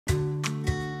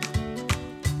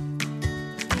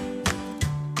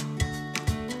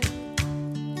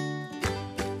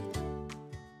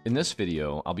In this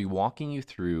video, I'll be walking you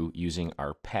through using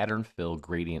our pattern fill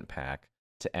gradient pack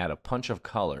to add a punch of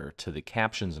color to the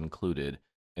captions included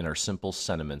in our Simple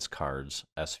Sentiments Cards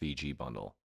SVG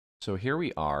bundle. So here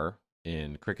we are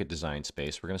in Cricut Design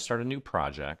Space. We're going to start a new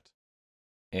project.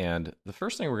 And the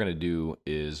first thing we're going to do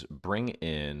is bring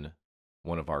in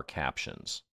one of our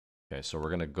captions. Okay, so we're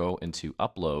going to go into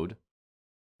Upload,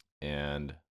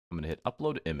 and I'm going to hit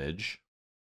Upload Image.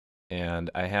 And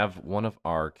I have one of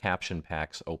our caption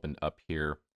packs opened up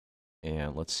here.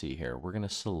 And let's see here. We're going to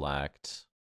select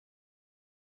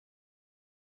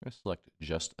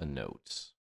just a note.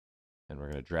 And we're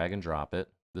going to drag and drop it.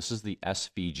 This is the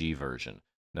SVG version.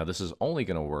 Now, this is only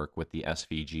going to work with the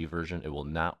SVG version. It will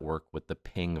not work with the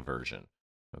Ping version.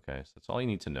 Okay, so that's all you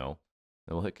need to know.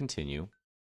 Then we'll hit Continue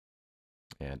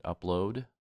and Upload.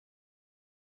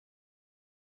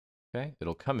 Okay,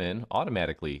 it'll come in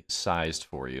automatically sized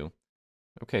for you.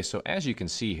 Okay, so as you can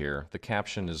see here, the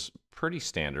caption is pretty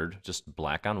standard, just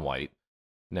black on white.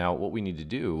 Now, what we need to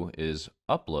do is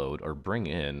upload or bring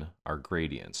in our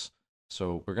gradients.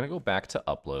 So we're going to go back to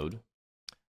Upload,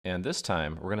 and this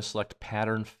time we're going to select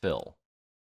Pattern Fill.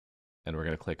 And we're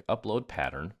going to click Upload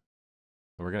Pattern,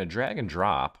 and we're going to drag and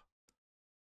drop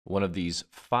one of these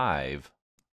 5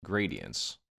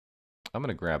 gradients. I'm going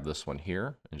to grab this one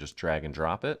here and just drag and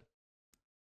drop it.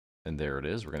 And there it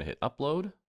is. We're going to hit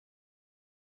Upload.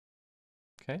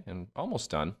 Okay, and almost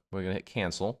done. We're going to hit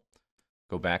Cancel.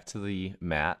 Go back to the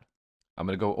mat. I'm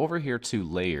going to go over here to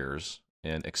Layers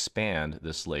and expand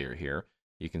this layer here.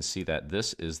 You can see that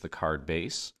this is the card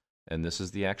base, and this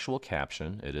is the actual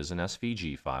caption. It is an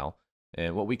SVG file.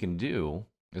 And what we can do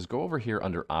is go over here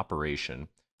under Operation.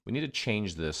 We need to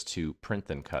change this to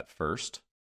Print and Cut first.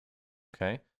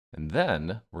 Okay, and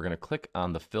then we're going to click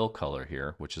on the fill color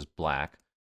here, which is black,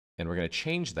 and we're going to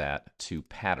change that to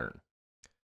Pattern.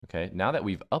 Okay, now that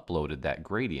we've uploaded that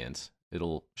gradient,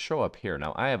 it'll show up here.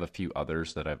 Now, I have a few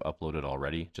others that I've uploaded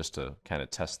already just to kind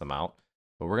of test them out.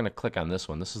 But we're going to click on this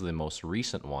one. This is the most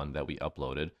recent one that we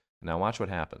uploaded. Now watch what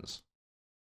happens.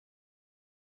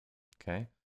 Okay,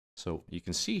 so you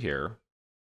can see here,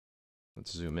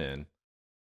 let's zoom in,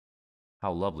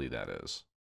 how lovely that is.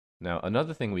 Now,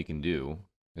 another thing we can do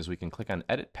is we can click on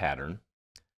Edit Pattern,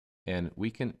 and we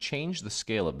can change the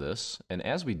scale of this. And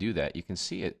as we do that, you can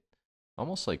see it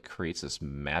almost like creates this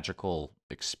magical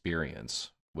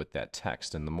experience with that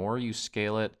text. And the more you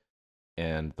scale it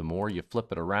and the more you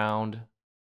flip it around,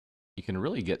 you can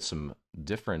really get some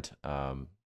different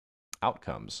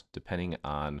outcomes depending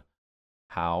on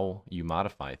how you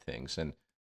modify things. And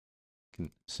you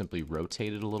can simply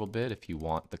rotate it a little bit if you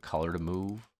want the color to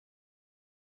move.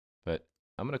 But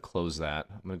I'm going to close that.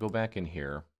 I'm going to go back in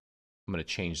here. I'm going to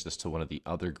change this to one of the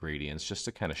other gradients just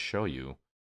to kind of show you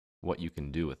what you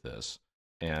can do with this.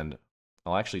 And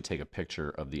I'll actually take a picture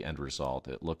of the end result.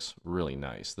 It looks really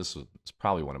nice. This is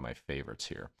probably one of my favorites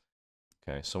here.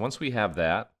 Okay, so once we have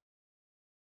that,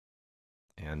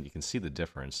 and you can see the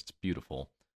difference, it's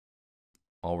beautiful.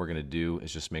 All we're going to do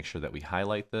is just make sure that we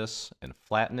highlight this and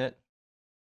flatten it.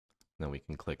 Then we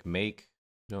can click Make.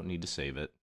 You don't need to save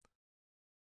it.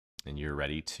 And you're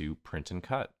ready to print and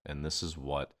cut. And this is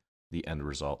what the end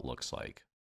result looks like.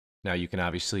 Now, you can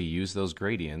obviously use those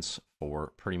gradients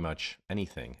for pretty much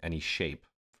anything, any shape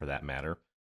for that matter.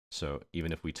 So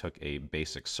even if we took a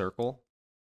basic circle,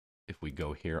 if we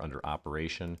go here under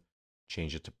Operation,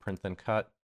 change it to Print and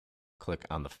Cut, click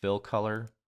on the fill color,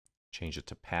 change it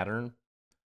to Pattern,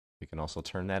 we can also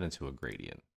turn that into a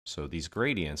gradient. So these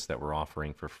gradients that we're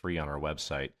offering for free on our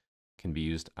website can be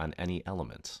used on any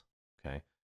element, okay?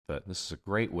 But this is a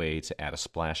great way to add a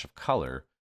splash of color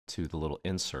to the little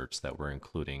inserts that we're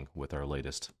including with our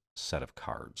latest set of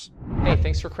cards. Hey,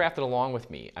 thanks for crafting along with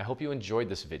me. I hope you enjoyed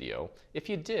this video. If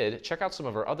you did, check out some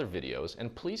of our other videos,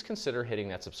 and please consider hitting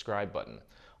that subscribe button.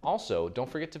 Also, don't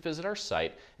forget to visit our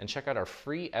site and check out our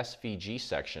free SVG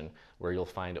section, where you'll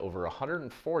find over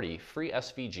 140 free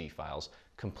SVG files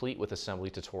complete with assembly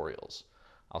tutorials.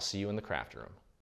 I'll see you in the craft room.